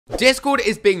Discord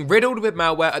is being riddled with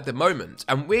malware at the moment,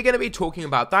 and we're going to be talking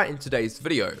about that in today's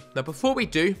video. Now before we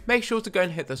do, make sure to go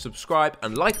and hit the subscribe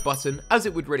and like button, as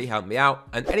it would really help me out.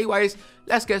 And anyways,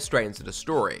 let's get straight into the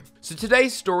story. So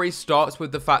today's story starts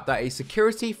with the fact that a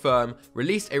security firm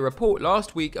released a report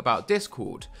last week about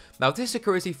Discord. Now this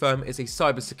security firm is a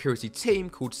cybersecurity team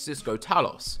called Cisco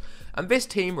Talos. And this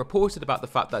team reported about the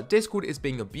fact that Discord is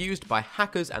being abused by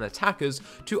hackers and attackers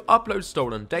to upload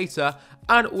stolen data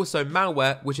and also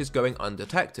malware which is going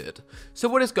undetected. So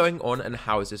what is going on and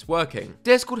how is this working?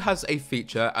 Discord has a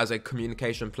feature as a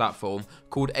communication platform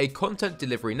called a content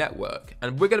delivery network,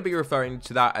 and we're going to be referring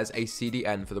to that as a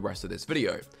CDN for the rest of this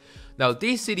video. Now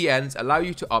these CDNs allow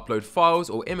you to upload files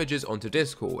or images onto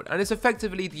Discord, and it's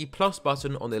effectively the plus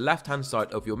button on the left hand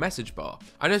side of your message bar.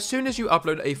 And as soon as you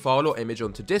upload a file or image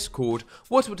onto Discord,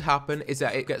 what would happen is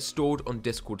that it gets stored on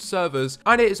Discord servers,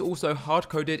 and it is also hard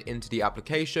coded into the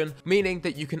application, meaning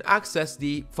that you can access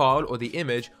the file or the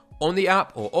image on the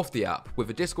app or off the app, with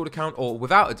a Discord account or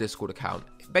without a Discord account.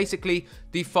 Basically,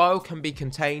 the file can be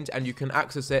contained and you can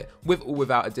access it with or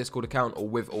without a Discord account or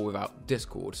with or without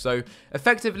Discord. So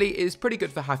effectively, it is pretty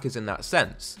good for hackers in that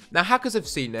sense. Now hackers have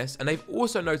seen this, and they've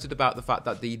also noted about the fact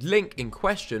that the link in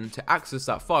question to access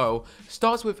that file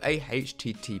starts with a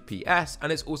HTTPS,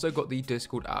 and it's also got the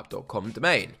discordapp.com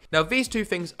domain. Now these two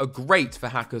things are great for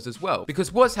hackers as well,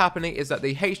 because what's happening is that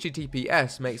the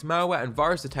HTTPS makes malware and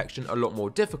virus detection a lot more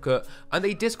difficult, and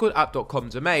the discordapp.com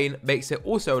domain makes it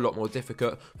also a lot more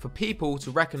difficult for people to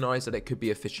recognize that it could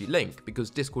be a fishy link, because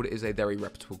Discord is a very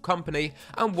reputable company,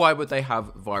 and why would they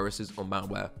have viruses or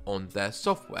malware on their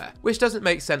software? Which doesn't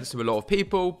make sense to a lot of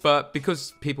people, but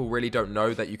because people really don't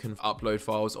know that you can upload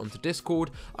files onto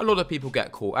Discord, a lot of people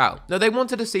get caught out. Now they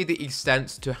wanted to see the extent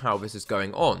to how this is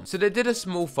going on, so they did a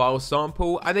small file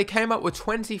sample, and they came up with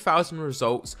 20,000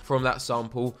 results from that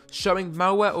sample showing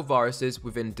malware or viruses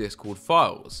within Discord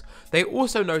files. They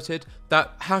also noted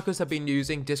that hackers have been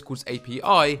using Discord's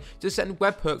API to send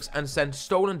webhooks and send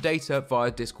stolen data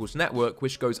via Discord's network,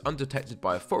 which goes undetected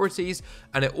by authorities,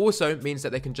 and it also means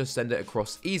that they can just send it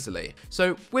across easily.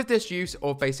 So with this use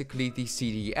of basically the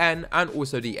CDN and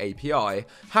also the API,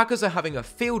 hackers are having a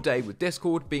field day with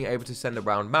Discord, being able to send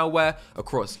around malware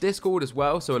across Discord as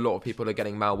well. So a lot of people are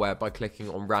getting malware by clicking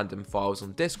on random files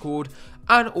on Discord,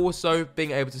 and also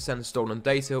being able to send stolen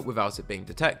data without it being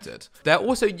detected. They're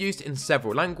also used in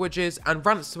several languages, and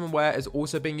ransomware is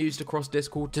also being used across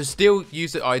Discord to steal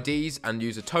user IDs and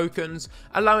user tokens,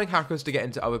 allowing hackers to get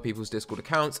into other people's Discord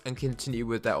accounts and continue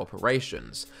with their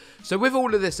operations. So with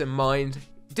all of this in mind,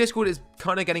 Discord is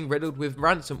kind of getting riddled with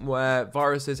ransomware,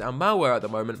 viruses and malware at the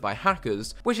moment by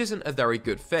hackers, which isn't a very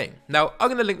good thing. Now, I'm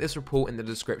going to link this report in the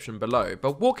description below,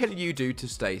 but what can you do to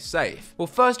stay safe? Well,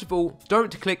 first of all,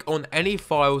 don't click on any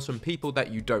files from people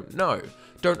that you don't know.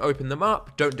 Don't open them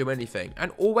up, don't do anything,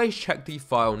 and always check the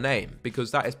file name,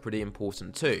 because that is pretty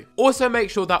important too. Also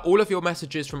make sure that all of your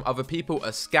messages from other people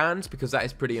are scanned, because that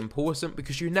is pretty important,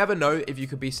 because you never know if you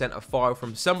could be sent a file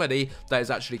from somebody that is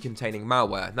actually containing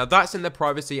malware. Now that's in the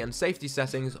privacy and safety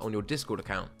settings on your Discord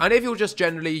account. And if you're just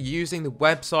generally using the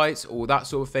websites or that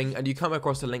sort of thing and you come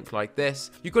across a link like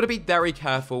this, you've got to be very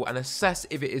careful and assess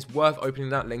if it is worth opening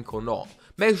that link or not.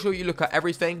 Make sure you look at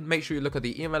everything, make sure you look at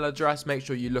the email address, make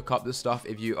sure you look up the stuff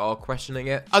if you are questioning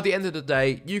it. At the end of the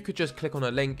day, you could just click on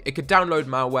a link, it could download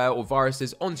malware or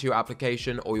viruses onto your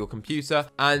application or your computer,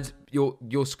 and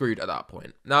you're screwed at that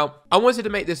point. Now, I wanted to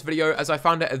make this video as I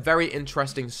found it a very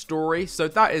interesting story, so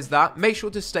that is that. Make sure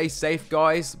to stay safe,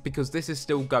 guys, because this is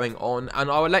still going on, and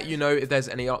I will let you know if there's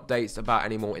any updates about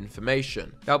any more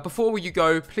information. Now, before you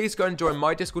go, please go and join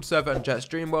my Discord server and Jet's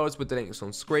Dream Worlds with the links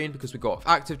on screen, because we've got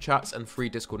active chats and free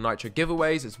Discord Nitro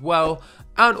giveaways as well.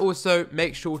 And also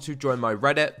make sure to join my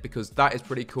Reddit, because that is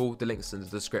pretty cool. The link's in the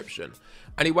description.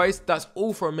 Anyways, that's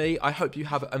all from me. I hope you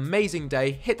have an amazing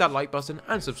day. Hit that like button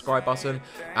and subscribe button,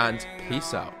 and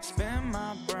peace out.